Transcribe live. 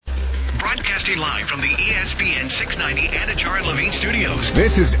Broadcasting live from the ESPN 690 Anajar and Levine studios.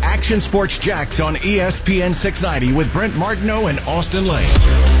 This is Action Sports Jax on ESPN 690 with Brent Martineau and Austin Lane.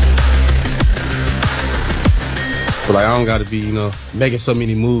 But I don't got to be, making so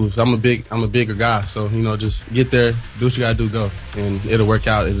many moves. I'm a bigger guy, so just get there, do what you got to do, go, and it'll work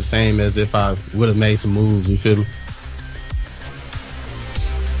out. It's the same as if I would have made some moves. You feel me?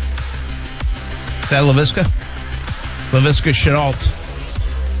 Is that Laviska? Laviska Shenault.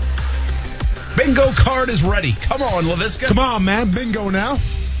 Bingo card is ready. Come on, Laviska. Come on, man. Bingo now.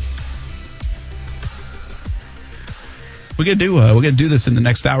 We're gonna do this in the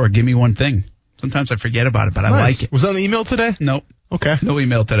next hour. Give me one thing. Sometimes I forget about it, but nice. I like it. Was that on the email today? Nope. Okay. No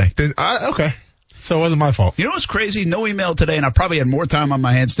email today. Okay. So it wasn't my fault. You know what's crazy? No email today, and I probably had more time on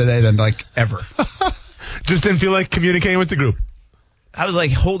my hands today than ever. Just didn't feel like communicating with the group. I was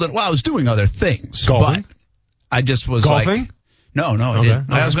I was doing other things. Golfing? But I just was golfing? No, I okay.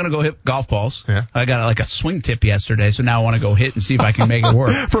 didn't. I was going to go hit golf balls. Yeah. I got a swing tip yesterday, so now I want to go hit and see if I can make it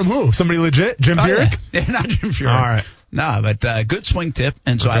work. From who? Somebody legit? Jim Furyk? Yeah, not Jim Furyk. All right. No, but good swing tip,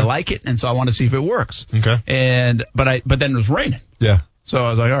 and so I like it, and so I want to see if it works. Okay. But then it was raining. Yeah. So I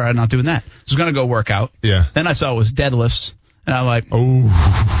was like, all right, not doing that. So I was going to go work out. Yeah. Then I saw it was deadlifts, and I'm like,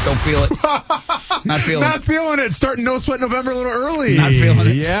 oh, don't feel it. Not feeling it. Starting No Sweat November a little early. Not feeling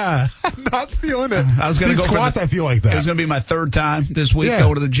it. Yeah. Not feeling it. I was going to go squats. I feel like that. It was going to be my third time this week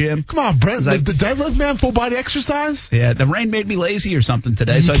going to the gym. Come on, Brent. The deadlift, man, full body exercise. Yeah, the rain made me lazy or something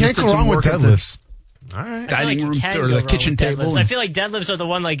today. So you can't go wrong with deadlifts. All right. Dining room or the kitchen table. I feel like deadlifts are the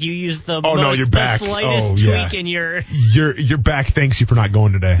one you use the your back. The slightest tweak in your back thanks you for not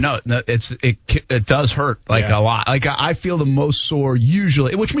going today. No, it does hurt a lot. I feel the most sore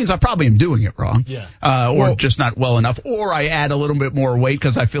usually, which means I probably am doing it wrong. Yeah. Or just not well enough, or I add a little bit more weight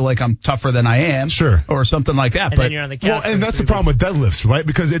because I feel like I'm tougher than I am. Sure. Or something like that. And then you're on the couch. Well, and that's the problem with deadlifts, right?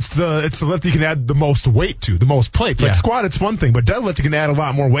 Because it's the lift you can add the most weight to, the most plates. Like squat, it's one thing, but deadlift you can add a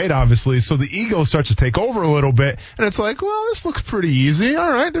lot more weight, obviously. So the ego starts to take over a little bit, and it's like, well, this looks pretty easy.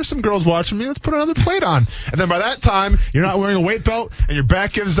 All right, there's some girls watching me. Let's put another plate on. And then by that time, you're not wearing a weight belt, and your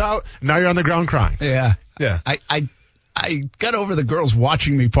back gives out, and now you're on the ground crying. Yeah. Yeah. I got over the girls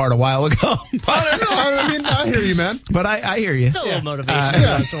watching me part a while ago. I hear you, man. But I hear you. It's a little motivation.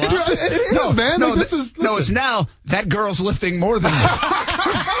 It is, man. No, it's now that girl's lifting more than me.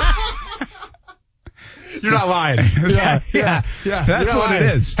 You're not lying. Yeah. That's what it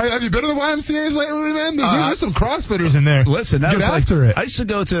is. Have you been to the YMCA's lately, man? There's some CrossFitters in there. Listen, get after it.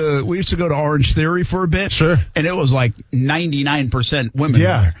 We used to go to Orange Theory for a bit. Sure. And it was 99% women.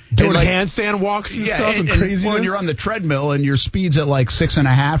 Yeah. Doing and handstand walks and stuff and craziness. When you're on the treadmill and your speed's at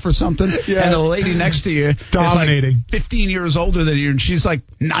 6.5 or something. Yeah. And the lady next to you dominating. is 15 years older than you, and she's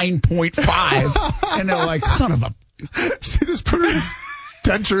 9.5. And they're like, son of a. She just put her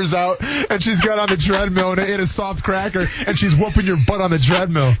dentures out, and she's got on the treadmill and ate a soft cracker, and she's whooping your butt on the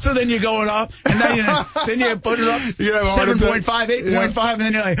treadmill. So then you're going up, and then you put it up 7.5, 8.5, and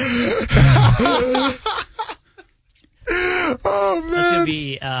then you're like, oh man, that's gonna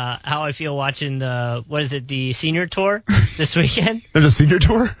be how I feel watching the senior tour this weekend. There's a senior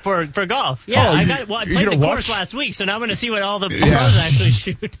tour for golf. Yeah, I played the course last week, so now I'm gonna see what all the pros actually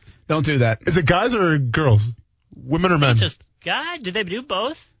shoot. Don't do that. Is it guys or girls? Women or men? It's just God. Did they do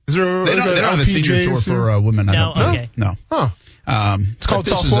both? Is there they don't have a senior tour for women. No. Okay. No. Huh. It's called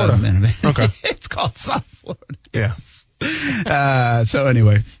South Florida. Okay. It's called South Florida. Yes. So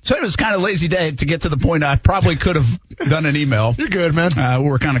anyway, it was kind of lazy day to get to the point I probably could have done an email. You're good, man. We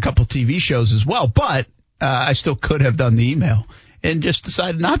work on a couple TV shows as well, but I still could have done the email and just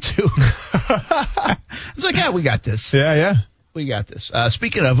decided not to. I was like, we got this. Yeah. We got this.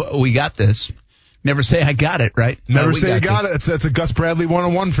 Speaking of we got this, never say I got it, right? Never say you got it. That's a Gus Bradley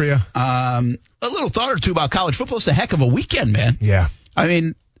 101 for you. A little thought or two about college football. It's a heck of a weekend, man. Yeah. I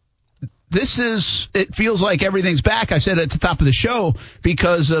mean, it feels like everything's back. I said at the top of the show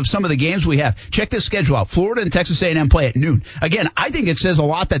because of some of the games we have. Check this schedule out. Florida and Texas A&M play at noon. Again, I think it says a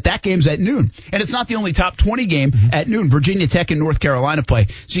lot that game's at noon. And it's not the only top 20 game at noon. Virginia Tech and North Carolina play.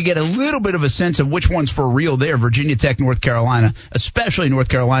 So you get a little bit of a sense of which one's for real there. Virginia Tech, North Carolina, especially North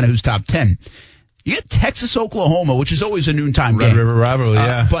Carolina, who's top 10. You get Texas, Oklahoma, which is always a noontime game. Red River rivalry,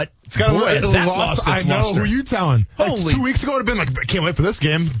 yeah. But it's got that lost its I know. luster. Who are you telling? Holy. 2 weeks ago, it would have been I can't wait for this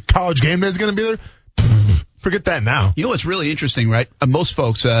game. College game day is going to be there. Forget that now. You know what's really interesting, right? Most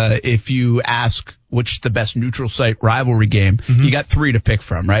folks, if you ask which the best neutral site rivalry game, you got 3 to pick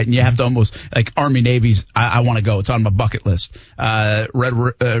from, right? And you have to almost, Army-Navy's, I want to go. It's on my bucket list. Red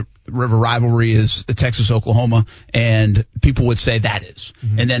River rivalry is Texas-Oklahoma, and people would say that is.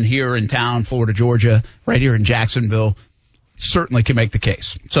 And then here in town, Florida-Georgia, right here in Jacksonville, certainly can make the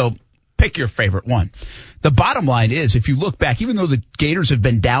case. So Pick your favorite one. The bottom line is, if you look back, even though the Gators have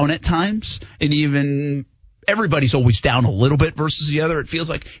been down at times, and even everybody's always down a little bit versus the other, it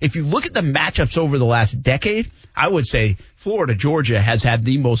feels like if you look at the matchups over the last decade, I would say Florida, Georgia has had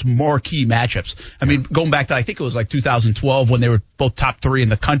the most marquee matchups. I mean, going back to, I think it was like 2012 when they were both top 3 in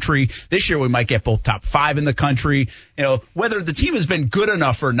the country. This year we might get both top 5 in the country. You know, whether the team has been good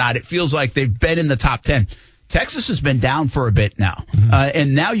enough or not, it feels like they've been in the top 10. Texas has been down for a bit now,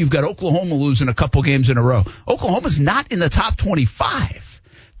 and now you've got Oklahoma losing a couple games in a row. Oklahoma's not in the top 25.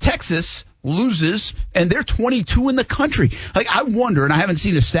 Texas loses, and they're 22 in the country. Like, I wonder, and I haven't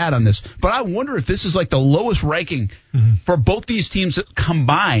seen a stat on this, but I wonder if this is like the lowest ranking for both these teams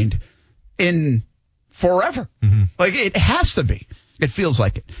combined in forever. Like, it has to be. It feels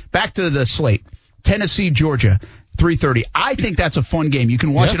like it. Back to the slate. Tennessee, Georgia, 3:30. I think that's a fun game. You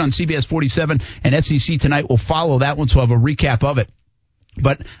can watch it on CBS 47, and SEC Tonight will follow that one, so I'll have a recap of it.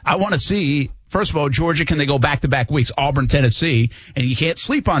 But I want to see, first of all, Georgia, can they go back-to-back weeks? Auburn, Tennessee, and you can't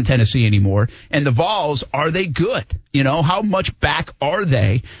sleep on Tennessee anymore. And the Vols, are they good? You know, how much back are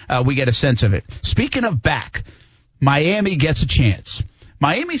they? We get a sense of it. Speaking of back, Miami gets a chance.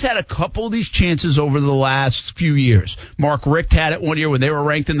 Miami's had a couple of these chances over the last few years. Mark Richt had it one year when they were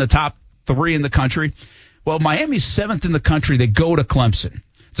ranked in the top 3 in the country. Well, Miami's 7th in the country. They go to Clemson.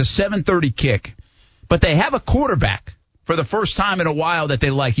 It's a 7:30 kick. But they have a quarterback for the first time in a while that they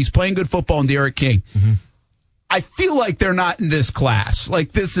like. He's playing good football in Derek King. I feel like they're not in this class.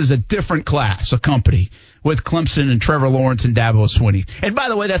 Like, this is a different class, a company with Clemson and Trevor Lawrence and Dabo Swinney. And by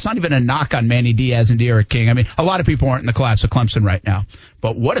the way, that's not even a knock on Manny Diaz and Derek King. I mean, a lot of people aren't in the class of Clemson right now.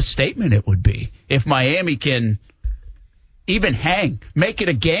 But what a statement it would be if Miami can even hang, make it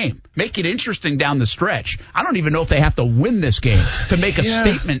a game, make it interesting down the stretch. I don't even know if they have to win this game to make a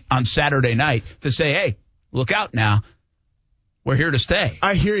statement on Saturday night to say, hey, look out now. We're here to stay.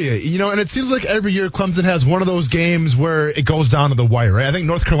 I hear you. You know, and it seems like every year Clemson has one of those games where it goes down to the wire, right? I think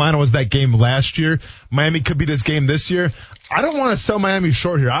North Carolina was that game last year. Miami could be this game this year. I don't want to sell Miami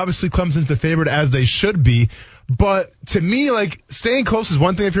short here. Obviously, Clemson's the favorite, as they should be. But to me, like, staying close is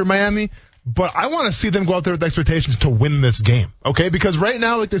one thing if you're Miami. But I want to see them go out there with expectations to win this game, okay? Because right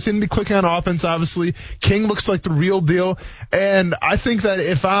now, like, they seem to be clicking on offense, obviously. King looks like the real deal. And I think that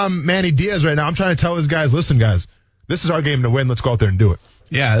if I'm Manny Diaz right now, I'm trying to tell his guys, listen, guys, this is our game to win. Let's go out there and do it.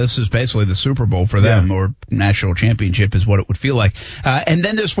 Yeah, this is basically the Super Bowl for them, or national championship is what it would feel like. And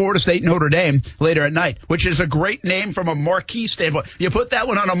then there's Florida State, Notre Dame later at night, which is a great name from a marquee standpoint. You put that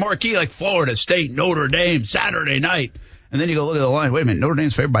one on a marquee like Florida State, Notre Dame, Saturday night. And then you go look at the line. Wait a minute, Notre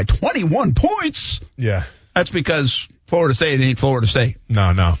Dame's favored by 21 points. Yeah. That's because Florida State ain't Florida State. No.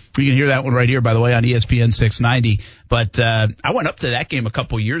 You can hear that one right here, by the way, on ESPN 690. But I went up to that game a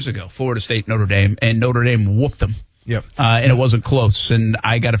couple years ago, Florida State, Notre Dame, and Notre Dame whooped them. Yep. And it wasn't close, and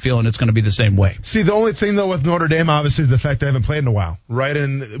I got a feeling it's going to be the same way. See, the only thing, though, with Notre Dame, obviously, is the fact they haven't played in a while, right?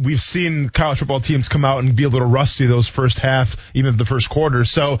 And we've seen college football teams come out and be a little rusty those first half, even the first quarter.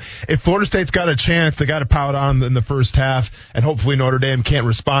 So if Florida State's got a chance, they got to pout on in the first half, and hopefully Notre Dame can't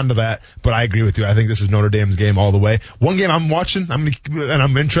respond to that. But I agree with you. I think this is Notre Dame's game all the way. One game I'm watching, and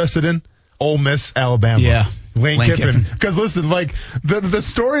I'm interested in, Ole Miss, Alabama. Yeah. Lane Kiffin. Because listen, like the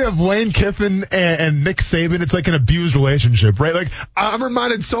story of Lane Kiffin and Nick Saban, it's like an abused relationship, right? Like, I'm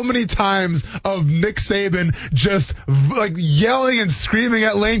reminded so many times of Nick Saban just like yelling and screaming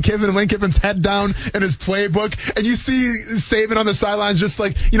at Lane Kiffin, and Lane Kiffin's head down in his playbook, and you see Saban on the sidelines just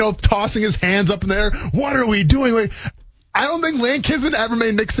like, you know, tossing his hands up in the air. What are we doing? Like, I don't think Lane Kiffin ever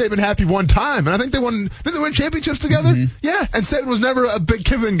made Nick Saban happy one time. And I think they win championships together. Mm-hmm. Yeah. And Saban was never a big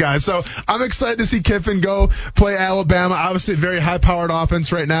Kiffin guy. So I'm excited to see Kiffin go play Alabama. Obviously a very high powered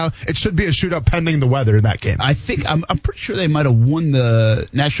offense right now. It should be a shootout pending the weather in that game. I think I'm pretty sure they might have won the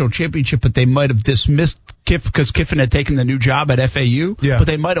national championship, but they might have dismissed Kiffin because Kiffin had taken the new job at FAU. Yeah. But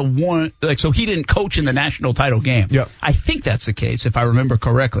they might have won, like, so he didn't coach in the national title game. Yeah. I think that's the case, if I remember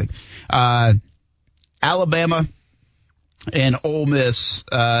correctly. Alabama and Ole Miss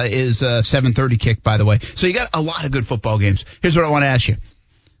is a 7:30 kick, by the way. So you got a lot of good football games. Here's what I want to ask you.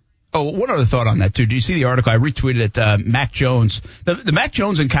 Oh, one other thought on that, too. Do you see the article? I retweeted it, Mac Jones. The Mac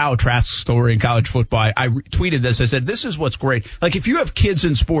Jones and Kyle Trask story in college football. I retweeted this. I said, this is what's great. Like, if you have kids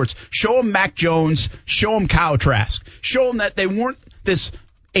in sports, show them Mac Jones, show them Kyle Trask. Show them that they weren't this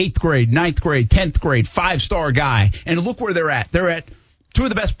 8th grade, 9th grade, 10th grade, 5-star guy. And look where they're at. They're at two of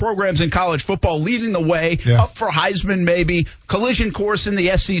the best programs in college football, leading the way, up for Heisman maybe, collision course in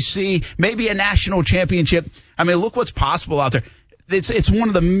the SEC, maybe a national championship. I mean, look what's possible out there. It's one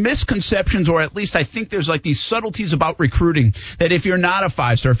of the misconceptions, or at least I think there's like these subtleties about recruiting, that if you're not a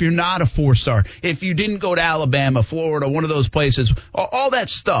 5-star, if you're not a 4-star, if you didn't go to Alabama, Florida, one of those places, all that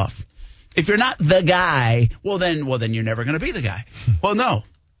stuff, if you're not the guy, well then you're never going to be the guy. Well, no.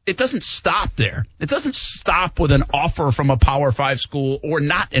 It doesn't stop there. It doesn't stop with an offer from a Power 5 school or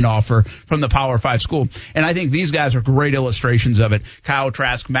not an offer from the Power 5 school. And I think these guys are great illustrations of it. Kyle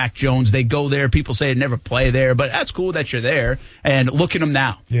Trask, Mac Jones, they go there. People say they never play there, but that's cool that you're there. And look at them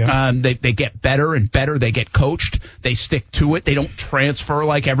now. Yeah. They get better and better. They get coached. They stick to it. They don't transfer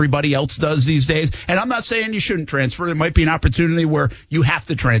like everybody else does these days. And I'm not saying you shouldn't transfer. There might be an opportunity where you have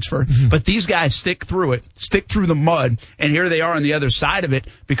to transfer. Mm-hmm. But these guys stick through it, stick through the mud, and here they are on the other side of it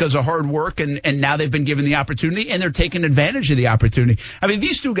because of hard work, and now they've been given the opportunity, and they're taking advantage of the opportunity. I mean,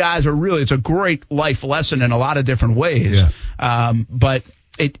 these two guys are really, it's a great life lesson in a lot of different ways. Yeah. But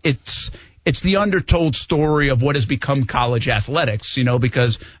it's the undertold story of what has become college athletics,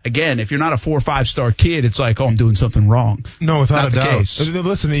 because, again, if you're not a 4 or 5 star kid, it's like, oh, I'm doing something wrong. No, without a doubt. Case.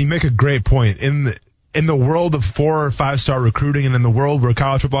 Listen, you make a great point. In the world of 4 or 5 star recruiting, and in the world where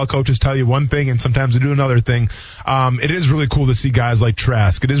college football coaches tell you one thing and sometimes they do another thing, it is really cool to see guys like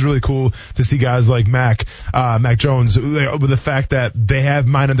Trask. It is really cool to see guys like Mac Jones, with the fact that they have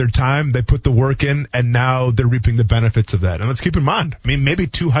minded their time, they put the work in, and now they're reaping the benefits of that. And let's keep in mind, I mean, maybe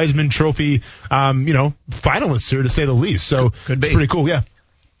 2 Heisman Trophy, finalists here, to say the least. So could be. It's pretty cool, yeah.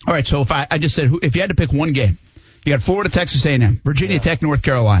 All right, so if I just said, if you had to pick one game, you got Florida, Texas A&M, Virginia Tech, North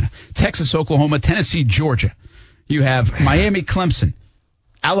Carolina, Texas, Oklahoma, Tennessee, Georgia. You have Miami, Clemson,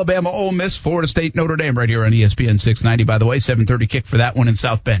 Alabama, Ole Miss, Florida State, Notre Dame, right here on ESPN 690, by the way. 7:30 kick for that one in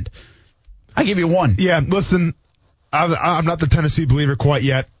South Bend. I give you one. Yeah, listen, I'm not the Tennessee believer quite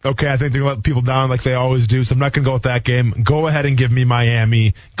yet. Okay, I think they're going to let people down like they always do, so I'm not going to go with that game. Go ahead and give me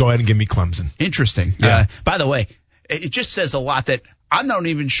Miami. Go ahead and give me Clemson. Interesting. Yeah. By the way, it just says a lot that I'm not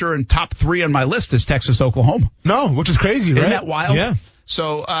even sure in top 3 on my list is Texas, Oklahoma. No, which is crazy, right? Isn't that wild? Yeah.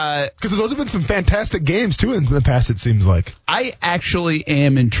 So, because those have been some fantastic games too in the past, it seems like. I actually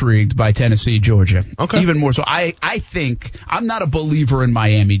am intrigued by Tennessee, Georgia. Okay. Even more so. I think I'm not a believer in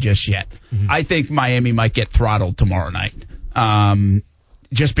Miami just yet. Mm-hmm. I think Miami might get throttled tomorrow night.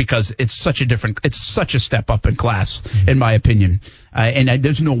 Just because it's such a step up in class, in my opinion. And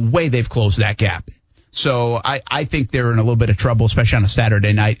there's no way they've closed that gap. So I think they're in a little bit of trouble, especially on a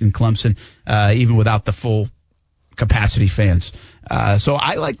Saturday night in Clemson, even without the full capacity fans. So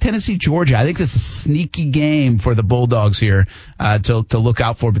I like Tennessee, Georgia. I think it's a sneaky game for the Bulldogs here to look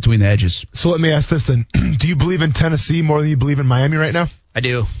out for between the edges. So let me ask this then. Do you believe in Tennessee more than you believe in Miami right now? I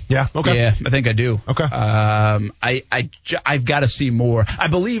do. Yeah. Okay. Yeah, I think I do. Okay. I've got to see more. I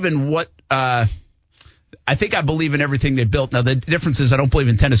believe in what I think I believe in everything they built. Now, the difference is I don't believe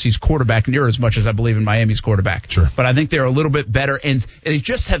in Tennessee's quarterback near as much as I believe in Miami's quarterback. Sure. But I think they're a little bit better, and they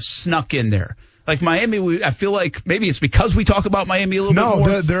just have snuck in there. Like Miami, I feel like maybe it's because we talk about Miami a little bit more.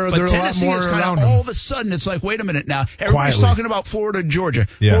 No, they're a Tennessee lot more is kind around of them. all of a sudden, it's like, wait a minute now. Everybody's talking about Florida and Georgia.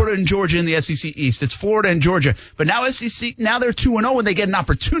 Yeah. Florida and Georgia in the SEC East. It's Florida and Georgia. But now SEC, now they're 2-0, and they get an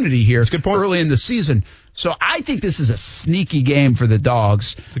opportunity here early in the season. So I think this is a sneaky game for the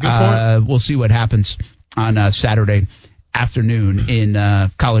Dogs. It's a good point. We'll see what happens on Saturday afternoon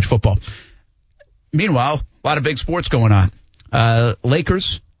in college football. Meanwhile, a lot of big sports going on.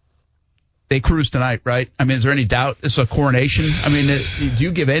 Lakers, they cruise tonight, right? I mean, is there any doubt it's a coronation? I mean, do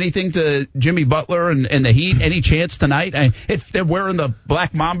you give anything to Jimmy Butler and the Heat? Any chance tonight? If they're wearing the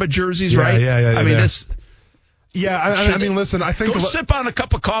Black Mamba jerseys, right? Yeah. I mean, this... Yeah, I mean, listen, I think... Go sip on a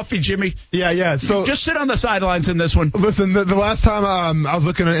cup of coffee, Jimmy. Yeah. So just sit on the sidelines in this one. Listen, the last time I was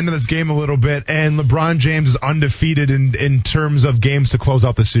looking into this game a little bit, and LeBron James is undefeated in terms of games to close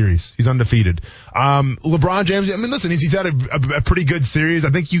out the series. He's undefeated. LeBron James, I mean, listen, he's had a pretty good series. I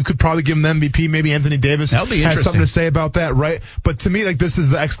think you could probably give him the MVP. Maybe Anthony Davis has something to say about that, right? But to me, like, this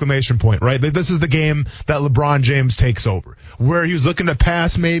is the exclamation point, right? Like, this is the game that LeBron James takes over, where he was looking to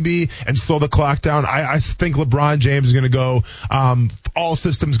pass maybe and slow the clock down. I think LeBron James is going to go all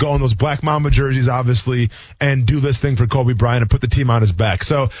systems go in those Black Mamba jerseys, obviously, and do this thing for Kobe Bryant and put the team on his back.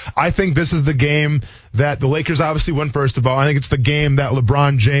 So I think this is the game that the Lakers obviously won first of all. I think it's the game that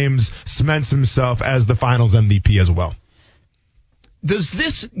LeBron James cements himself as the finals MVP as well. Does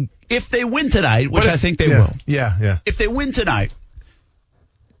this, if they win tonight, which I think they will. Yeah. If they win tonight,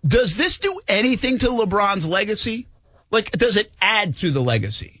 does this do anything to LeBron's legacy? Like, does it add to the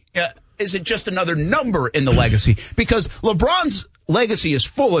legacy? Is it just another number in the legacy? Because LeBron's legacy is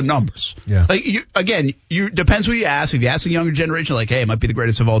full of numbers. Yeah. Like, depends who you ask. If you ask the younger generation, like, hey, it might be the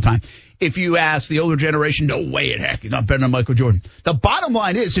greatest of all time. If you ask the older generation, no way in heck, he's not better than Michael Jordan. The bottom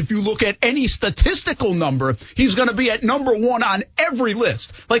line is, if you look at any statistical number, he's going to be at number one on every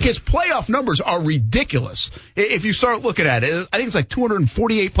list. Like, his playoff numbers are ridiculous. If you start looking at it, I think it's like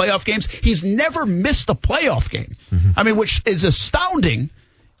 248 playoff games. He's never missed a playoff game. Mm-hmm. I mean, which is astounding.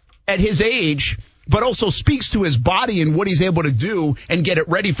 at his age, but also speaks to his body and what he's able to do and get it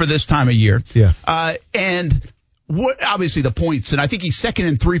ready for this time of year. Yeah. And what obviously the points, and I think he's second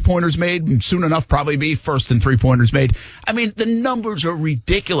in three-pointers made, and soon enough probably be first in three-pointers made. I mean, the numbers are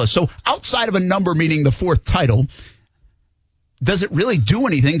ridiculous. So outside of a number, meaning the fourth title, does it really do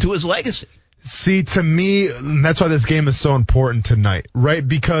anything to his legacy? See, to me, that's why this game is so important tonight, right?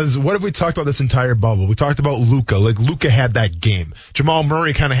 Because what have we talked about this entire bubble? We talked about Luka. Like, Luka had that game. Jamal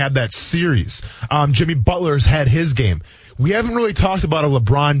Murray kind of had that series. Jimmy Butler's had his game. We haven't really talked about a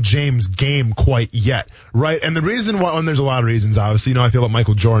LeBron James game quite yet, right? And the reason why, and there's a lot of reasons, obviously, I feel about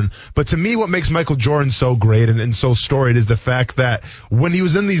Michael Jordan, but to me, what makes Michael Jordan so great and so storied is the fact that when he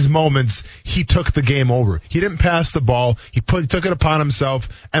was in these moments, he took the game over. He didn't pass the ball. He took it upon himself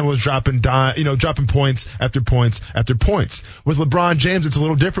and was dropping points after points after points. With LeBron James, it's a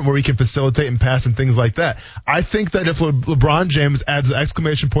little different where he can facilitate and pass and things like that. I think that if LeBron James adds an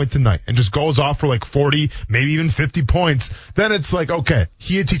exclamation point tonight and just goes off for like 40, maybe even 50 points, then it's like, okay,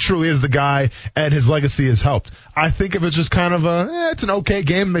 he truly is the guy and his legacy has helped. I think if it's just kind of it's an okay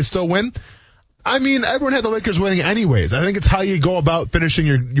game and they still win, I mean, everyone had the Lakers winning anyways. I think it's how you go about finishing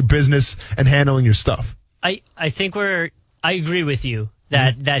your business and handling your stuff. I think I agree with you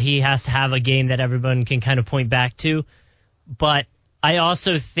that he has to have a game that everyone can kind of point back to. But I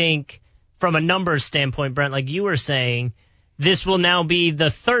also think from a numbers standpoint, Brent, like you were saying, this will now be the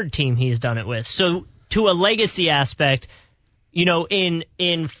third team he's done it with. So to a legacy aspect,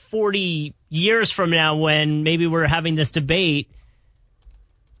 in 40 years from now when maybe we're having this debate,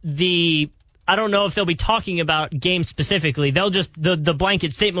 I don't know if they'll be talking about games specifically. They'll just, the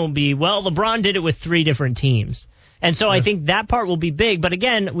blanket statement will be, well, LeBron did it with 3 different teams. And so I think that part will be big. But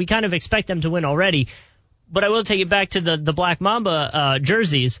again, we kind of expect them to win already. But I will take it back to the Black Mamba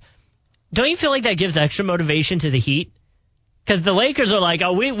jerseys. Don't you feel like that gives extra motivation to the Heat? Because the Lakers are like,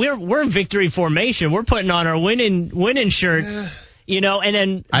 we're in victory formation. We're putting on our winning shirts, and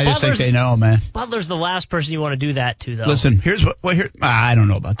then I just think they know, man. Butler's the last person you want to do that to, though. Listen, here's I don't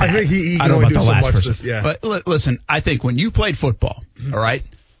know about that. I think he I don't know about the last person. This, yeah. But listen, I think when you played football, all right,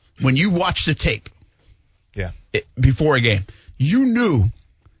 when you watched the tape, before a game, you knew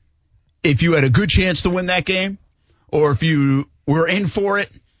if you had a good chance to win that game, or if you were in for it,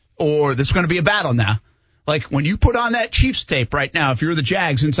 or there's going to be a battle now. Like, when you put on that Chiefs tape right now, if you're the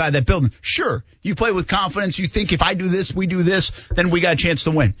Jags inside that building, sure, you play with confidence. You think if I do this, we do this, then we got a chance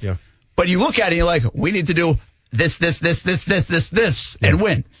to win. Yeah. But you look at it and you're like, we need to do this, and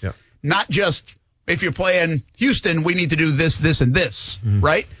win. Yeah. Not just if you're playing Houston, we need to do this, and this,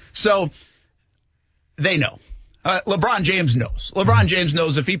 right? So they know. LeBron James knows. LeBron James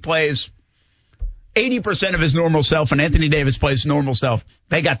knows if he plays 80% of his normal self and Anthony Davis plays normal self,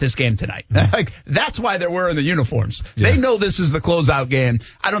 they got this game tonight. Like, that's why they're wearing the uniforms. Yeah. They know this is the closeout game.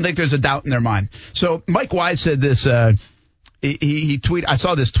 I don't think there's a doubt in their mind. So Mike Wise said this, he tweeted, I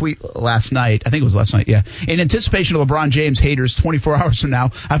saw this tweet last night. I think it was last night, yeah. In anticipation of LeBron James haters 24 hours from now,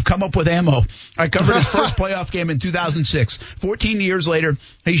 I've come up with ammo. I covered his first playoff game in 2006. 14 years later,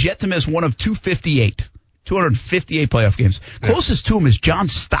 he's yet to miss one of 258 playoff games. Closest to him is John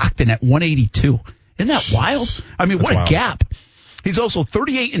Stockton at 182. Isn't that wild? I mean, what a gap. He's also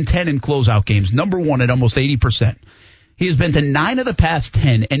 38-10 in closeout games, number one at almost 80%. He has been to 9 of the past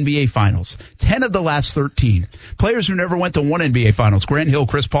 10 NBA Finals, 10 of the last 13. Players who never went to one NBA Finals: Grant Hill,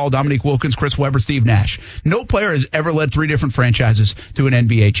 Chris Paul, Dominique Wilkins, Chris Webber, Steve Nash. No player has ever led 3 different franchises to an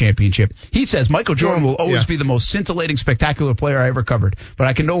NBA championship. He says Michael Jordan will always be the most scintillating, spectacular player I ever covered, but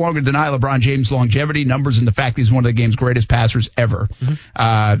I can no longer deny LeBron James' longevity, numbers, and the fact that he's one of the game's greatest passers ever.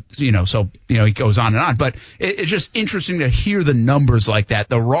 He goes on and on. But it's just interesting to hear the numbers like that.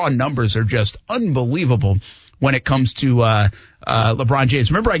 The raw numbers are just unbelievable when it comes to LeBron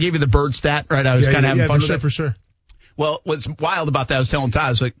James. Remember I gave you the Bird stat, right? I was kind of having fun with it. For sure. Well, what's wild about that, I was telling Todd, I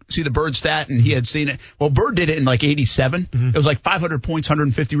was like, see the Bird stat, and he had seen it. Well, Bird did it in like 87. It was like 500 points,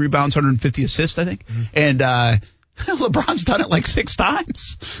 150 rebounds, 150 assists, I think. And LeBron's done it like 6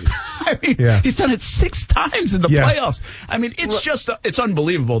 times. I mean, he's done it 6 times in the playoffs. I mean, it's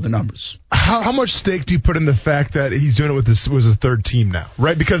unbelievable, the numbers. How much stake do you put in the fact that he's doing it with his third team now,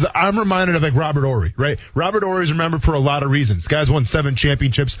 right? Because I'm reminded of like Robert Horry, right? Robert Horry is remembered for a lot of reasons. Guys won 7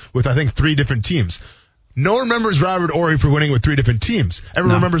 championships with, I think, 3 different teams. No one remembers Robert Horry for winning with 3 different teams.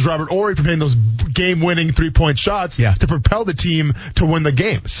 Everyone remembers Robert Horry for hitting those game-winning 3-point shots to propel the team to win the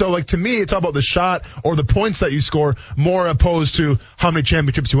game. So, like, to me, it's all about the shot or the points that you score more opposed to how many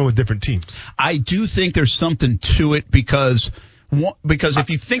championships you win with different teams. I do think there's something to it because if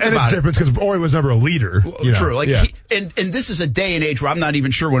you think about it. And it's different because Horry was never a leader. True. And this is a day and age where I'm not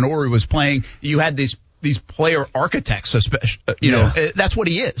even sure when Horry was playing. You had these these player architects, especially. That's what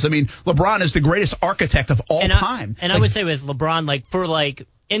he is. I mean, LeBron is the greatest architect of all time. I would say with LeBron,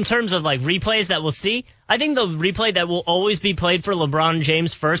 in terms of replays that we'll see, I think the replay that will always be played for LeBron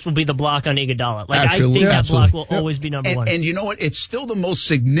James first will be the block on Iguodala. I think that block will always be number one. And you know what? It's still the most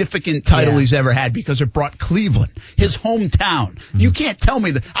significant title he's ever had because it brought Cleveland, his hometown. Mm-hmm. You can't tell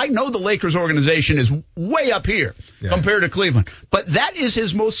me that. I know the Lakers organization is way up here compared to Cleveland, but that is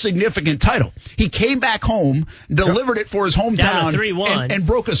his most significant title. He came back home, delivered it for his hometown, 3-1, and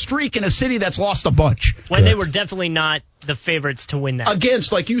broke a streak in a city that's lost a bunch. When they were definitely not the favorites to win that.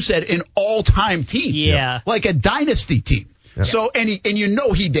 Against, like you said, an all-time team. Yeah. Like a dynasty team. Yeah. So, and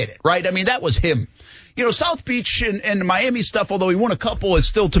he did it, right? I mean, that was him. South Beach and Miami stuff, although he won a couple, is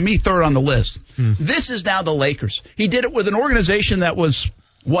still, to me, third on the list. This is now the Lakers. He did it with an organization that was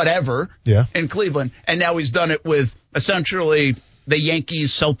whatever in Cleveland, and now he's done it with essentially the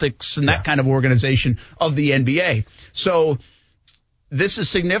Yankees, Celtics, and that kind of organization of the NBA. So this is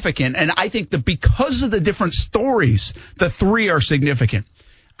significant, and I think that because of the different stories, the three are significant.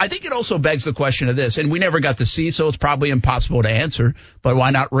 I think it also begs the question of this, and we never got to see, so it's probably impossible to answer, but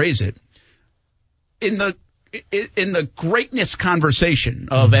why not raise it? In the greatness conversation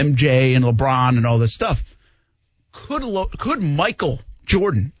of MJ and LeBron and all this stuff, could Michael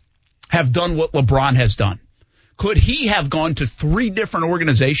Jordan have done what LeBron has done? Could he have gone to three different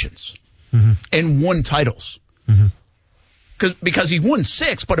organizations and won titles? Because he won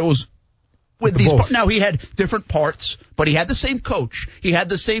 6, but it was with these parts. Now, he had different parts, but he had the same coach. He had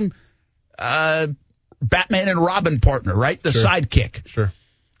the same Batman and Robin partner, right? The sidekick. Sure.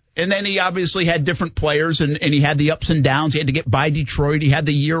 And then he obviously had different players, and he had the ups and downs. He had to get by Detroit. He had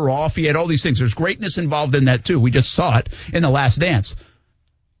the year off. He had all these things. There's greatness involved in that, too. We just saw it in The Last Dance.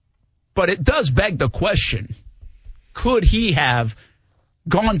 But it does beg the question, could he have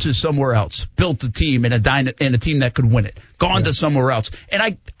gone to somewhere else, built a team and a team that could win it, gone to somewhere else?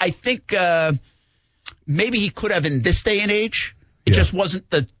 And I think maybe he could have in this day and age. It just wasn't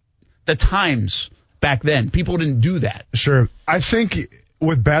the times back then. People didn't do that. Sure. I think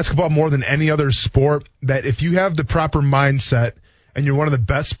with basketball more than any other sport, that if you have the proper mindset and you're one of the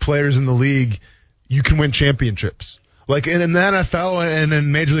best players in the league, you can win championships. Like in the NFL and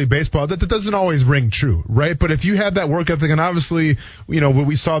in Major League Baseball, that doesn't always ring true, right? But if you have that work ethic, and obviously,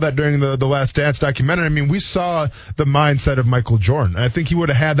 we saw that during the Last Dance documentary. I mean, we saw the mindset of Michael Jordan. I think he would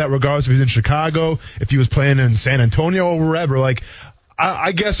have had that regardless if he was in Chicago, if he was playing in San Antonio or wherever. Like,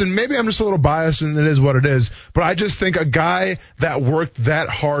 I guess, and maybe I'm just a little biased, and it is what it is, but I just think a guy that worked that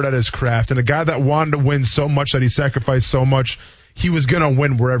hard at his craft and a guy that wanted to win so much that he sacrificed so much, he was going to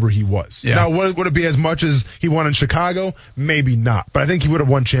win wherever he was. Yeah. Now, would it be as much as he won in Chicago? Maybe not. But I think he would have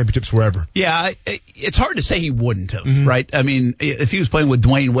won championships wherever. Yeah, it's hard to say he wouldn't have, right? I mean, if he was playing with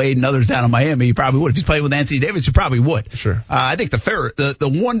Dwayne Wade and others down in Miami, he probably would. If he's playing with Anthony Davis, he probably would. Sure. I think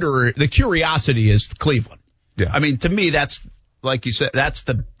the curiosity is Cleveland. Yeah. I mean, to me, that's, like you said, that's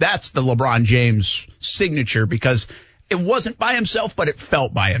the LeBron James signature, because it wasn't by himself, but it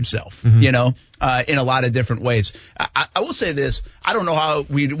felt by himself, in a lot of different ways. I will say this. I don't know how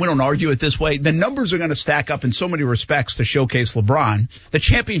we don't argue it this way. The numbers are going to stack up in so many respects to showcase LeBron. The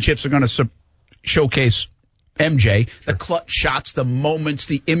championships are going to showcase MJ, the clutch shots, the moments,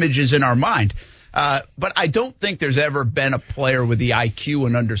 the images in our mind. But I don't think there's ever been a player with the IQ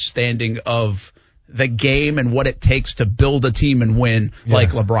and understanding of the game and what it takes to build a team and win like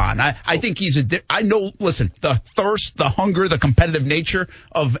LeBron. I think listen, the thirst, the hunger, the competitive nature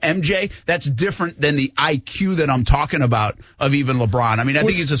of MJ, that's different than the IQ that I'm talking about of even LeBron. I mean, I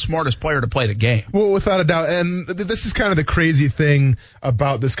think he's the smartest player to play the game. Well, without a doubt. And this is kind of the crazy thing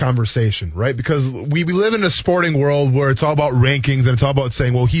about this conversation, right? Because we live in a sporting world where it's all about rankings and it's all about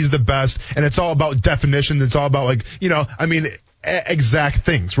saying, well, he's the best, and it's all about definition. It's all about exact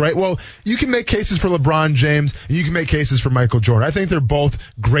things, right? Well, you can make cases for LeBron James and you can make cases for Michael Jordan. I think they're both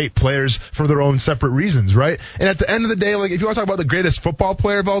great players for their own separate reasons, right? And at the end of the day, like, if you want to talk about the greatest football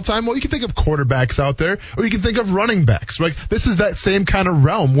player of all time, well, you can think of quarterbacks out there, or you can think of running backs, right? This is that same kind of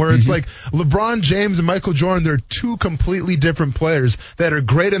realm where it's like LeBron James and Michael Jordan, they're two completely different players that are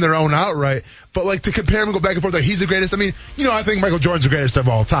great in their own outright, but like to compare them and go back and forth, like he's the greatest. I mean, I think Michael Jordan's the greatest of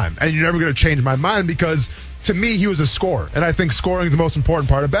all time, and you're never going to change my mind, because to me, he was a scorer, and I think scoring is the most important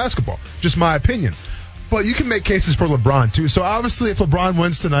part of basketball. Just my opinion. But you can make cases for LeBron, too. So obviously, if LeBron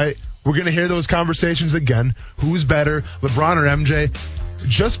wins tonight, we're going to hear those conversations again. Who's better, LeBron or MJ?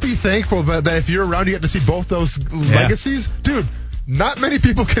 Just be thankful that if you're around, you get to see both those legacies. Dude, not many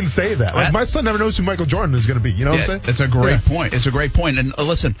people can say that. Like, my son never knows who Michael Jordan is going to be. You know what I'm saying? It's a great point. It's a great point. And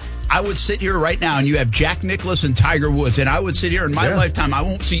listen, I would sit here right now, and you have Jack Nicklaus and Tiger Woods, and I would sit here in my lifetime, I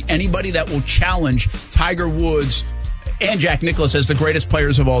won't see anybody that will challenge Tiger Woods and Jack Nicklaus as the greatest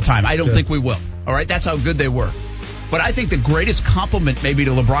players of all time. I don't think we will. All right? That's how good they were. But I think the greatest compliment maybe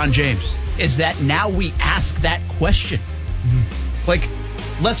to LeBron James is that now we ask that question. Mm-hmm. Like,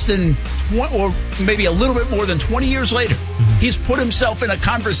 less than 20, or maybe a little bit more than 20 years later, he's put himself in a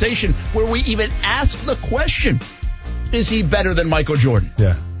conversation where we even ask the question, is he better than Michael Jordan?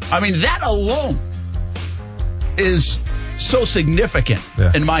 Yeah. I mean, that alone is so significant,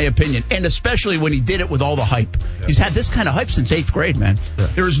 in my opinion, and especially when he did it with all the hype. Yeah. He's had this kind of hype since 8th grade, man. Yeah.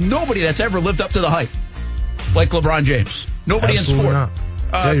 There is nobody that's ever lived up to the hype like LeBron James. Nobody Absolutely in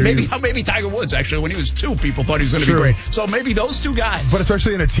sport. Maybe Tiger Woods, actually. When he was 2, people thought he was going to be great. So maybe those 2 guys. But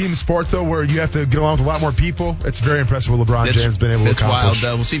especially in a team sport, though, where you have to get along with a lot more people, it's very impressive what LeBron James has been able to accomplish. It's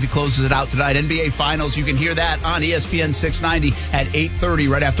wild. We'll see if he closes it out tonight. NBA Finals, you can hear that on ESPN 690 at 8:30,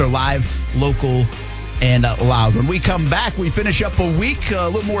 right after live, local, and loud. When we come back, we finish up a week. A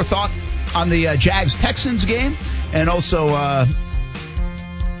little more thought on the Jags-Texans game. And also,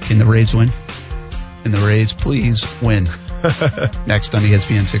 can the Rays win? Can the Rays please win? Next on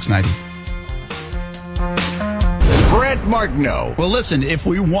ESPN 690. Brent Martineau. Well, listen, if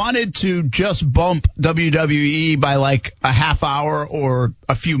we wanted to just bump WWE by like a half hour or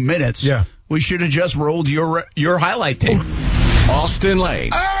a few minutes, we should have just rolled your highlight tape. Austin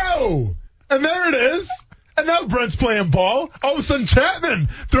Lane. Oh! And there it is. And now Brent's playing ball. All of a sudden, Chapman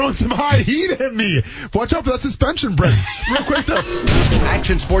throwing some high heat at me. Watch out for that suspension, Brent. Real quick, though.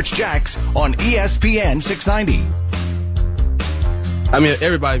 Action Sports Jacks on ESPN 690. I mean,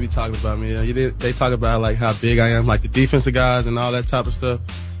 everybody be talking about me. They talk about like how big I am, like the defensive guys and all that type of stuff.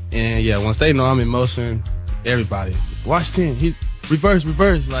 And once they know I'm in motion, everybody watch 10. He's reverse.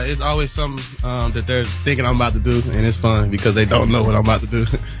 Like it's always something that they're thinking I'm about to do, and it's fun because they don't know what I'm about to do.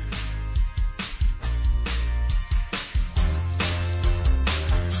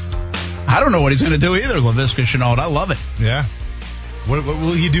 I don't know what he's going to do either, Laviska Shenault. I love it. Yeah. What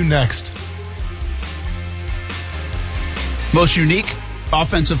will he do next? Most unique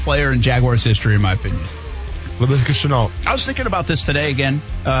offensive player in Jaguars history, in my opinion. Laviska Shenault. I was thinking about this today again,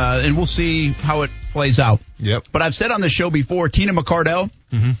 and we'll see how it plays out. Yep. But I've said on the show before, Keenan McCardell,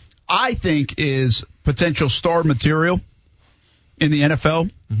 I think is potential star material in the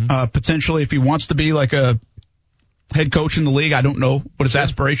NFL. Potentially, if he wants to be like a head coach in the league, I don't know what his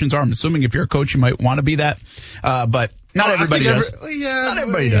aspirations are. I'm assuming if you're a coach, you might want to be that. But not everybody does. Not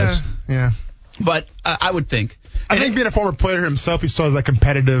everybody does. Yeah. But I would think. I think being a former player himself, he still has that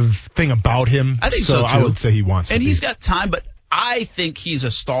competitive thing about him. I think so too. I would say he wants to And he's got time, but I think he's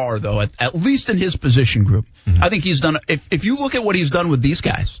a star, though, at least in his position group. I think he's done, if you look at what he's done with these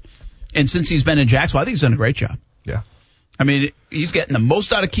guys, and since he's been in Jacksonville, I think he's done a great job. Yeah. I mean, he's getting the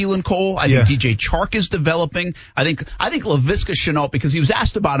most out of Keelan Cole. I think DJ Chark is developing. I think Laviska Shenault, because he was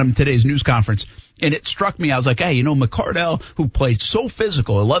asked about him in today's news conference, and it struck me. I was like, hey, McCardell, who played so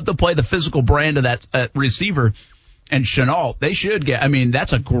physical, I love to play the physical brand of that receiver, and Shenault, they should get,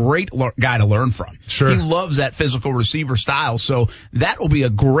 that's a great guy to learn from. Sure. He loves that physical receiver style, so that will be a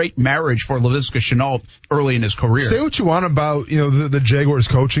great marriage for Laviska Shenault early in his career. Say what you want about, the Jaguars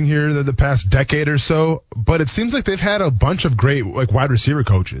coaching here the past decade or so, but it seems like they've had a bunch of great, like, wide receiver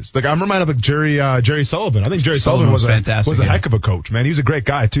coaches. Like, I'm reminded of Jerry Sullivan. I think Jerry Sullivan was fantastic. Was a heck of a coach, man. He was a great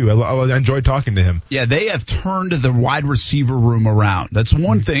guy, too. I enjoyed talking to him. Yeah, they have turned the wide receiver room around. That's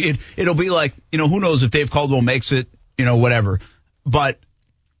one thing. It'll be like, who knows if Dave Caldwell makes it, whatever. But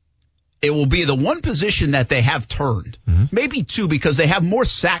it will be the one position that they have turned. Maybe 2, because they have more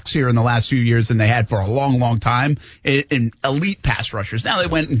sacks here in the last few years than they had for a long, long time in elite pass rushers. Now they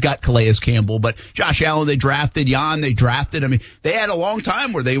went and got Calais Campbell, but Josh Allen they drafted, Jan they drafted. They had a long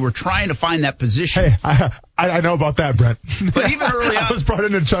time where they were trying to find that position. Hey, I know about that, Brent. But even early on, I was brought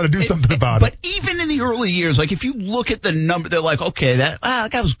in and trying to do something about it. But even in the early years, like if you look at the number, they're like, okay, that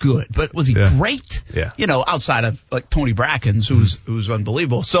guy was good, but was he great? Yeah. Outside of like Tony Brackens, who's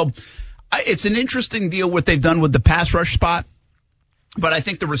unbelievable. So it's an interesting deal what they've done with the pass rush spot, but I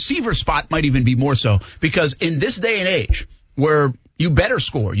think the receiver spot might even be more so, because in this day and age where you better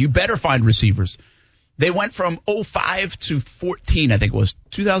score, you better find receivers. They went from 05 to 14, I think it was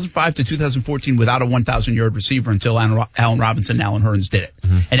 2005 to 2014 without a 1,000-yard receiver until Allen Robinson and Alan Hearns did it.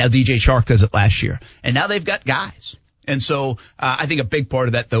 And now DJ Chark does it last year. And now they've got guys. And so I think a big part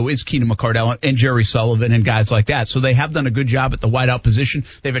of that, though, is Keenan McCardell and Jerry Sullivan and guys like that. So they have done a good job at the wideout position.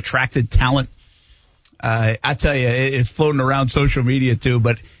 They've attracted talent. I tell you, it's floating around social media, too.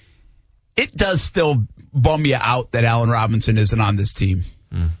 But it does still bum you out that Allen Robinson isn't on this team.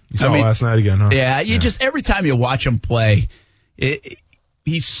 You saw it last night again, huh? Yeah, just every time you watch him play,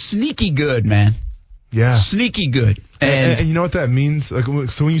 he's sneaky good, man. Yeah. Sneaky good. And you know what that means? Like,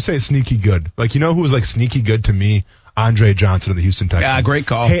 so when you say sneaky good, like, you know who was like sneaky good to me? Andre Johnson of the Houston Texans. Yeah, great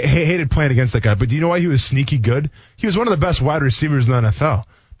call. Hated playing against that guy, but do you know why he was sneaky good? He was one of the best wide receivers in the NFL,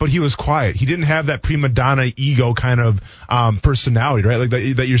 but he was quiet. He didn't have that prima donna ego kind of personality, right? Like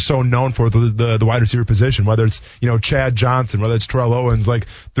that you're so known for the wide receiver position, whether it's, Chad Johnson, whether it's Terrell Owens, like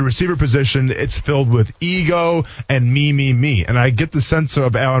the receiver position, it's filled with ego and me. And I get the sense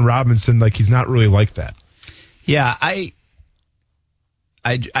of Allen Robinson, like he's not really like that. Yeah, I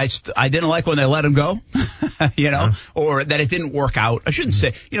didn't like when they let him go, or that it didn't work out. I shouldn't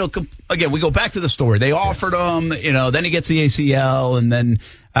say, again, we go back to the story. They offered him, then he gets the ACL, and then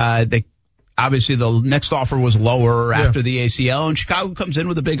obviously the next offer was lower after the ACL, and Chicago comes in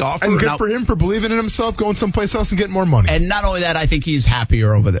with a big offer. And good for him for believing in himself, going someplace else and getting more money. And not only that, I think he's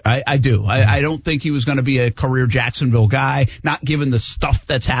happier over there. I do. I don't think he was going to be a career Jacksonville guy, not given the stuff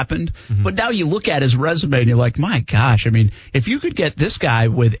that's happened. Mm-hmm. But now you look at his resume and you're like, my gosh, I mean, if you could get this guy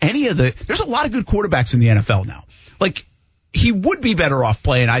with any of there's a lot of good quarterbacks in the NFL now. Like, he would be better off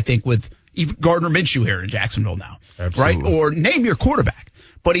playing, I think, with even Gardner Minshew here in Jacksonville now. Absolutely. Right? Or name your quarterback.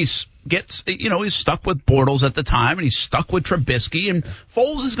 But he's stuck with Bortles at the time, and he's stuck with Trubisky, and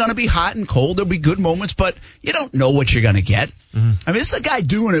Foles is going to be hot and cold. There'll be good moments, but you don't know what you're going to get. Mm-hmm. I mean, this is a guy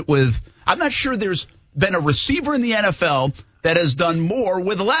doing it with, I'm not sure there's been a receiver in the NFL that has done more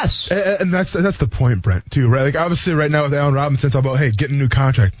with less. And that's the point, Brent, too, right? Like, obviously right now with Allen Robinson, it's all about, hey, get a new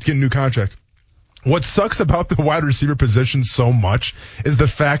contract. What sucks about the wide receiver position so much is the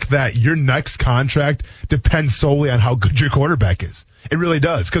fact that your next contract depends solely on how good your quarterback is. It really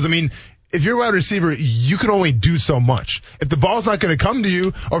does. Because, I mean, if you're a wide receiver, you can only do so much. If the ball's not going to come to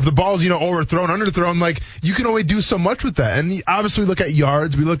you, or if the ball's, overthrown, underthrown, like, you can only do so much with that. And obviously we look at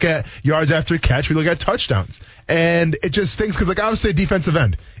yards, we look at yards after catch, we look at touchdowns. And it just stinks because, like, obviously a defensive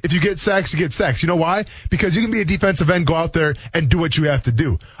end. If you get sacks, you get sacks. You know why? Because you can be a defensive end, go out there and do what you have to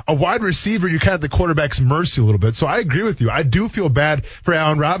do. A wide receiver, you're kind of at the quarterback's mercy a little bit. So I agree with you. I do feel bad for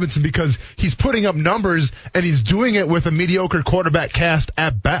Allen Robinson because he's putting up numbers and he's doing it with a mediocre quarterback cast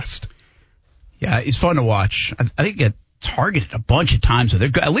at best. Yeah, he's fun to watch. I think he got targeted a bunch of times. So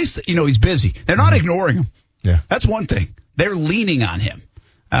at least, he's busy. They're not ignoring him. Yeah. That's one thing. They're leaning on him.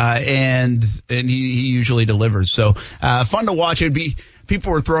 And he usually delivers. So, fun to watch.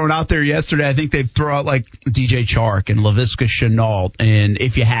 People were throwing out there yesterday. I think they'd throw out like DJ Chark and Laviska Shenault. And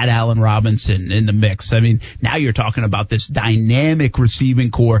if you had Allen Robinson in the mix, I mean, now you're talking about this dynamic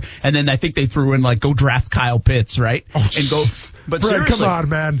receiving core. And then I think they threw in like, go draft Kyle Pitts, right? Oh, and go, but Brad, seriously, come on,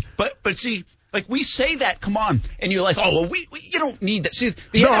 man. But see, like, we say that, come on, and you're like, oh, well, you don't need that. See, the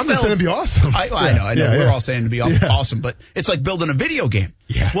NFL, NFL, I'm just saying it'd be awesome. I know. Yeah, we're all saying it'd be awesome, but it's like building a video game.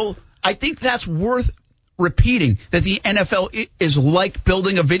 Yeah. Well, I think that's worth repeating, that the NFL is like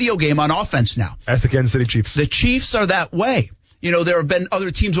building a video game on offense now. That's the Kansas City Chiefs. The Chiefs are that way. There have been other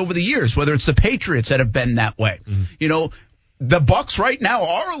teams over the years, whether it's the Patriots that have been that way. Mm-hmm. The Bucs right now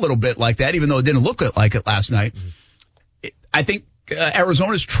are a little bit like that, even though it didn't look like it last night. Mm-hmm. I think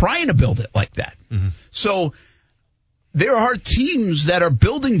Arizona's trying to build it like that. Mm-hmm. So there are teams that are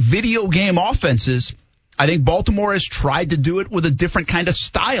building video game offenses. I think Baltimore has tried to do it with a different kind of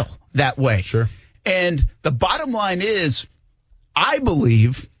style that way. Sure. And the bottom line is, I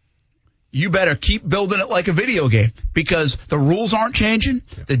believe you better keep building it like a video game because the rules aren't changing.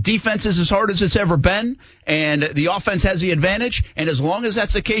 Yeah. The defense is as hard as it's ever been, and the offense has the advantage. And as long as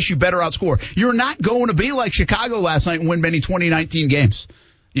that's the case, you better outscore. You're not going to be like Chicago last night and win many 2019 games.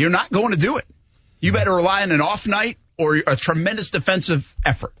 You're not going to do it. You better rely on an off night or a tremendous defensive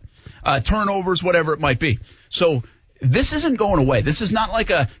effort, turnovers, whatever it might be. So this isn't going away. This is not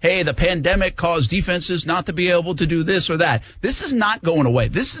like hey, the pandemic caused defenses not to be able to do this or that. This is not going away.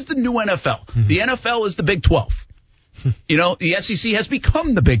 This is the new NFL. Mm-hmm. The NFL is the Big 12. The SEC has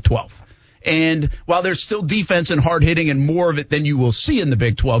become the Big 12. And while there's still defense and hard hitting and more of it than you will see in the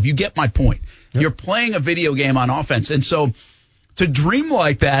Big 12, you get my point. Yep. You're playing a video game on offense. And so to dream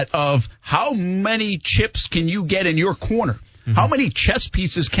like that of how many chips can you get in your corner? Mm-hmm. How many chess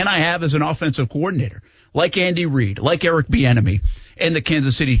pieces can I have as an offensive coordinator? Like Andy Reid, like Eric Bieniemy, and the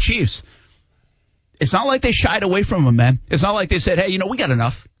Kansas City Chiefs. It's not like they shied away from him, man. It's not like they said, hey, we got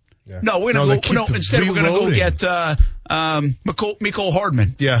enough. Yeah. No, we're going to go. Instead, we're going to go get Mecole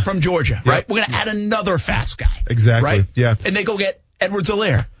Hardman from Georgia, right? We're going to add another fast guy. Exactly. Right? Yeah. And they go get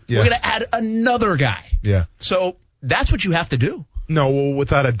Edwards-Helaire. Yeah. We're going to add another guy. Yeah. So that's what you have to do. No, well,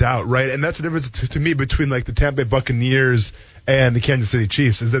 without a doubt, right? And that's the difference to me between like the Tampa Bay Buccaneers and the Kansas City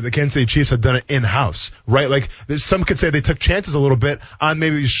Chiefs, is that the Kansas City Chiefs have done it in-house, right? Like, some could say they took chances a little bit on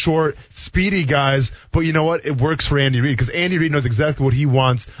maybe these short, speedy guys, but you know what? It works for Andy Reid, because Andy Reid knows exactly what he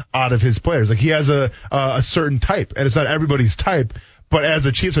wants out of his players. Like, he has a certain type, and it's not everybody's type. But as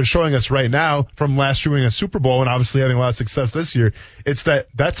the Chiefs are showing us right now, from last year winning a Super Bowl and obviously having a lot of success this year, it's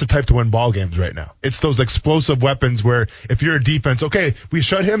that's the type to win ball games right now. It's those explosive weapons where if you're a defense, okay, we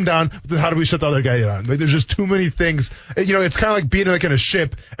shut him down, then how do we shut the other guy down? Like, there's just too many things. You know, it's kind of like being like in a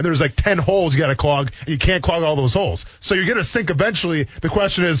ship and there's like 10 holes you got to clog, and you can't clog all those holes. So you're going to sink eventually. The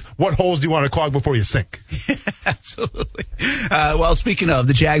question is, what holes do you want to clog before you sink? Absolutely. Well, speaking of,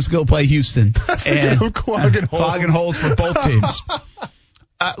 the Jags go play Houston. And clogging holes for both teams.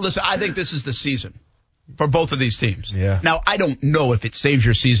 Listen, I think this is the season for both of these teams. Yeah. Now, I don't know if it saves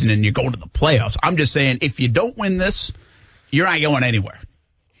your season and you go to the playoffs. I'm just saying, if you don't win this, you're not going anywhere.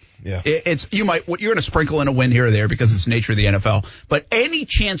 Yeah. You're going to sprinkle in a win here or there because it's the nature of the NFL. But any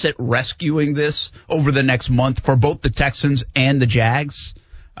chance at rescuing this over the next month for both the Texans and the Jags?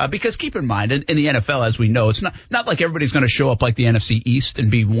 Because keep in mind, in the NFL, as we know, it's not like everybody's going to show up like the NFC East and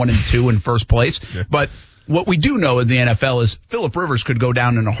be 1-2 in first place. Yeah. But what we do know in the NFL is Phillip Rivers could go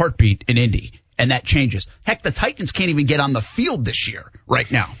down in a heartbeat in Indy, and that changes. Heck, the Titans can't even get on the field this year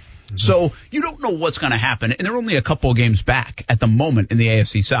right now. Mm-hmm. So you don't know what's going to happen, and they're only a couple of games back at the moment in the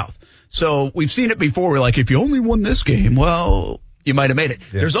AFC South. So we've seen it before. We're like, if you only won this game, well, you might have made it.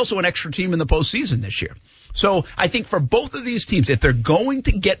 Yeah. There's also an extra team in the postseason this year. So I think for both of these teams, if they're going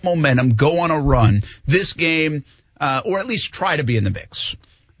to get momentum, go on a run, this game, or at least try to be in the mix,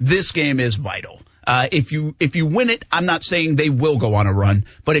 this game is vital. If you win it, I'm not saying they will go on a run,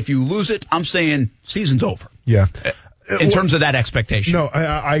 but if you lose it, I'm saying season's over. Yeah. In terms of that expectation. No,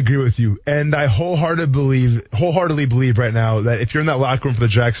 I agree with you. And I wholeheartedly believe right now that if you're in that locker room for the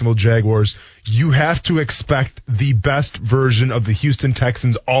Jacksonville Jaguars, you have to expect the best version of the Houston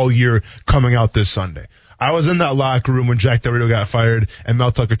Texans all year coming out this Sunday. I was in that locker room when Jack Del Rio got fired and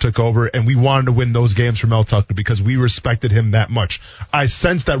Mel Tucker took over, and we wanted to win those games for Mel Tucker because we respected him that much. I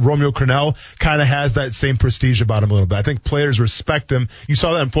sense that Romeo Crennel kind of has that same prestige about him a little bit. I think players respect him. You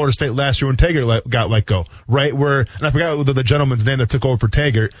saw that in Florida State last year when Taggart got let go, right? And I forgot the gentleman's name that took over for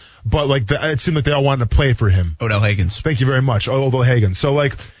Taggart, but it seemed like they all wanted to play for him. Odell Higgins. Thank you very much. Odell Higgins. So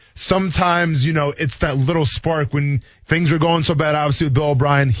sometimes, it's that little spark when things are going so bad. Obviously, with Bill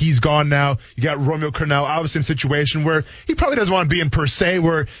O'Brien, he's gone now. You got Romeo Crennel, obviously in a situation where he probably doesn't want to be in per se,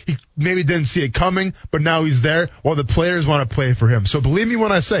 where he maybe didn't see it coming, but now he's there. Well, the players want to play for him. So believe me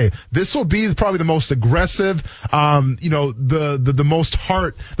when I say this will be probably the most aggressive, the most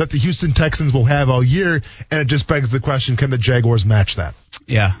heart that the Houston Texans will have all year. And it just begs the question, can the Jaguars match that?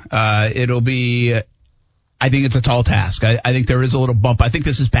 Yeah, it'll be. I think it's a tall task. I think there is a little bump. I think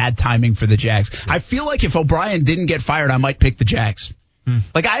this is bad timing for the Jags. I feel like if O'Brien didn't get fired, I might pick the Jags. I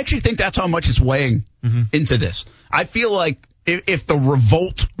actually think that's how much it's weighing into this. I feel like if the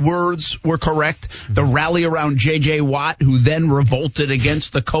revolt words were correct, the rally around J.J. Watt, who then revolted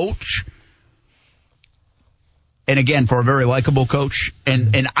against the coach, and again, for a very likable coach.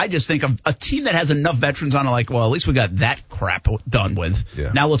 And I just think of a team that has enough veterans on it, at least we got that crap done with.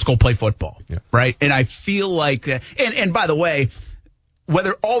 Yeah. Now let's go play football. Yeah. Right? And I feel like, and by the way,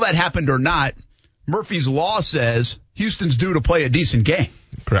 whether all that happened or not, Murphy's Law says Houston's due to play a decent game.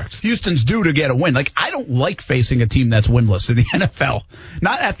 Correct. Houston's due to get a win. I don't like facing a team that's winless in the NFL.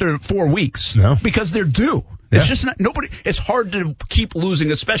 Not after 4 weeks. No. Because they're due. It's just it's hard to keep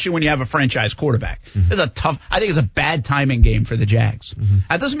losing, especially when you have a franchise quarterback. It's I think it's a bad timing game for the Jags.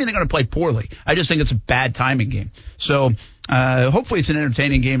 That doesn't mean they're going to play poorly. I just think it's a bad timing game. So, hopefully it's an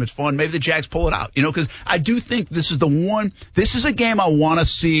entertaining game. It's fun. Maybe the Jags pull it out, because I do think this is a game I want to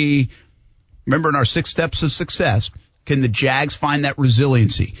see. Remember in our 6 steps of success, can the Jags find that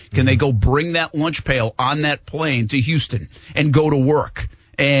resiliency? Can they go bring that lunch pail on that plane to Houston and go to work?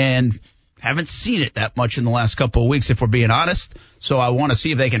 And haven't seen it that much in the last couple of weeks, if we're being honest. So I want to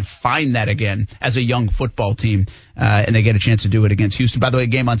see if they can find that again as a young football team, and they get a chance to do it against Houston. By the way,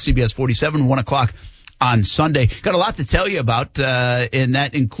 game on CBS 47, 1 o'clock on Sunday. Got a lot to tell you about, and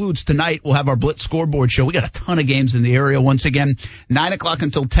that includes tonight. We'll have our Blitz scoreboard show. We got a ton of games in the area once again, 9 o'clock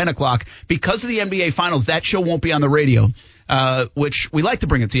until 10 o'clock. Because of the NBA Finals, that show won't be on the radio, which we like to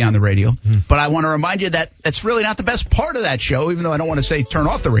bring it to you on the radio. But I want to remind you that that's really not the best part of that show, even though I don't want to say turn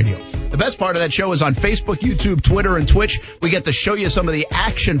off the radio. The best part of that show is on Facebook, YouTube, Twitter, and Twitch. We get to show you some of the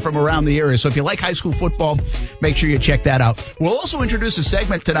action from around the area. So if you like high school football, make sure you check that out. We'll also introduce a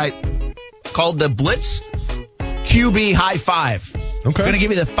segment tonight called the Blitz QB High Five. Okay. We're going to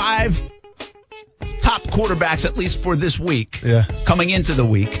give you the top top quarterbacks, at least for this week. Yeah. Coming into the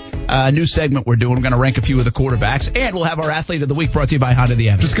week. New segment we're doing. We're going to rank a few of the quarterbacks, and we'll have our athlete of the week brought to you by Honda the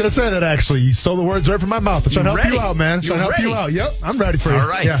Avenue. Just going to say that, actually. You stole the words right from my mouth. I'm trying to help you out, man. Trying to help you out. Yep, I'm ready for you. All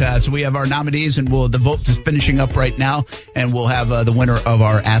right. Yeah. So we have our nominees, and the vote is finishing up right now, and we'll have the winner of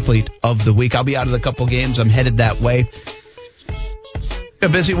our athlete of the week. I'll be out of the couple games. I'm headed that way. A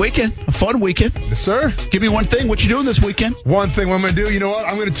busy weekend, a fun weekend. Yes, sir. Give me one thing. What you doing this weekend? One thing I'm going to do, you know what?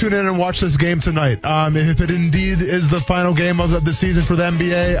 I'm going to tune in and watch this game tonight. If it indeed is the final game of the season for the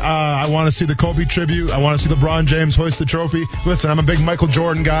NBA, I want to see the Kobe tribute. I want to see LeBron James hoist the trophy. Listen, I'm a big Michael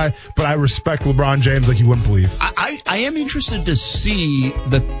Jordan guy, but I respect LeBron James like you wouldn't believe. I am interested to see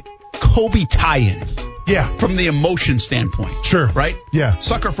the Kobe tie-in. Yeah. From the emotion standpoint. Sure. Right? Yeah.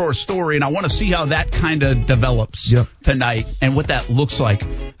 Sucker for a story, and I want to see how that kind of develops tonight and what that looks like.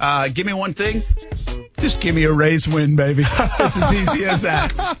 Give me one thing. Just give me a Rays win, baby. It's as easy as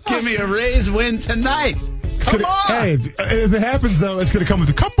that. Give me a Rays win tonight. Come on. Hey, if it happens, though, it's going to come with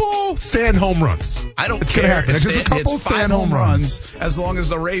a couple stand home runs. I don't it's care. It's going to happen. It's just a couple stand home runs. As long as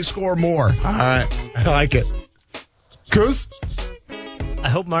the Rays score more. All right. I like it. Kuz? I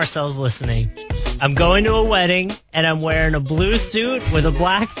hope Marcel's listening. I'm going to a wedding, and I'm wearing a blue suit with a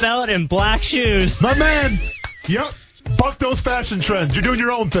black belt and black shoes. My man. Yep. Buck those fashion trends. You're doing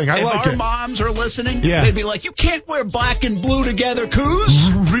your own thing. I like it. If our moms are listening, yeah, they'd be like, you can't wear black and blue together,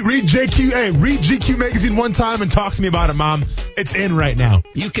 Kuz. Read JQ. Hey, read GQ magazine one time and talk to me about it, Mom. It's in right now.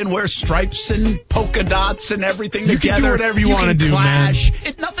 You can wear stripes and polka dots and everything together. You can do whatever you want to do, clash.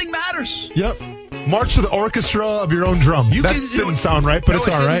 man. Nothing matters. Yep. March to the orchestra of your own drum. That didn't sound right, but it's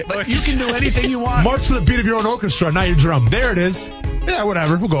all right. But you can do anything you want. March to the beat of your own orchestra, not your drum. There it is. Yeah,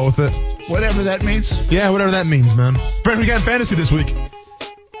 whatever. We'll go with it. Whatever that means. Yeah, whatever that means, man. Brent, we got fantasy this week.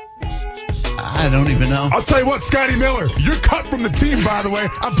 I don't even know. I'll tell you what, Scotty Miller, you're cut from the team, by the way.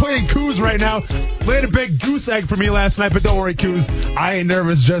 I'm playing Kuz right now. Laid a big goose egg for me last night, but don't worry, Kuz. I ain't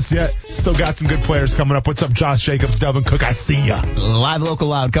nervous just yet. Still got some good players coming up. What's up, Josh Jacobs, Delvin Cook? I see ya. Live Local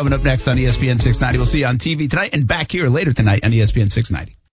Loud coming up next on ESPN 690. We'll see you on TV tonight and back here later tonight on ESPN 690.